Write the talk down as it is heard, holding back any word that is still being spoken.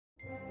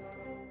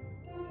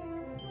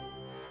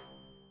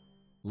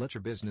Let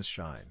your business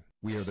shine.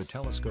 We are the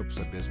telescopes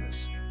of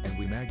business, and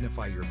we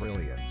magnify your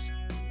brilliance.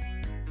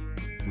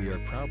 We are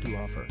proud to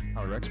offer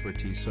our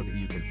expertise so that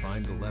you can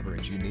find the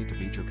leverage you need to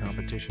beat your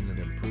competition and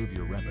improve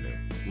your revenue.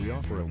 We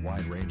offer a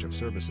wide range of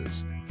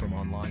services, from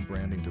online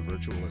branding to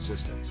virtual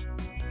assistants.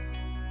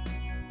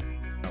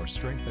 Our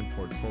strength and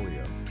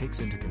portfolio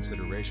takes into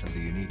consideration the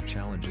unique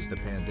challenges the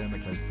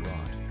pandemic has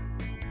brought.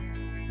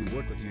 We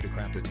work with you to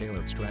craft a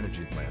tailored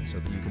strategy plan so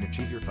that you can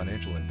achieve your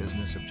financial and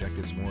business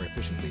objectives more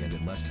efficiently and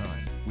in less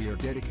time. We are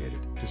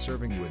dedicated to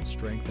serving you and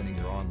strengthening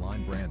your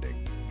online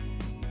branding.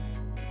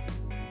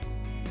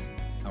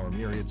 Our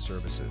myriad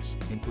services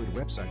include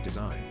website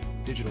design,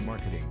 digital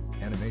marketing,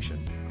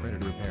 animation,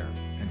 credit repair,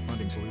 and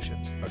funding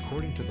solutions.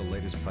 According to the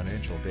latest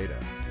financial data,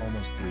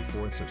 almost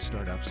 3/4 of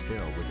startups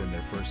fail within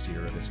their first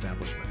year of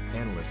establishment.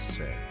 Analysts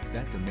say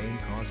that the main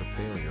cause of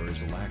failure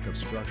is a lack of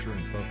structure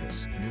and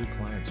focus. New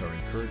clients are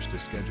encouraged to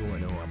schedule a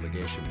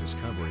no-obligation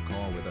discovery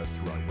call with us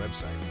through our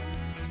website.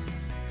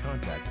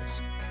 Contact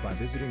us by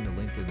visiting the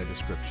link in the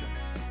description.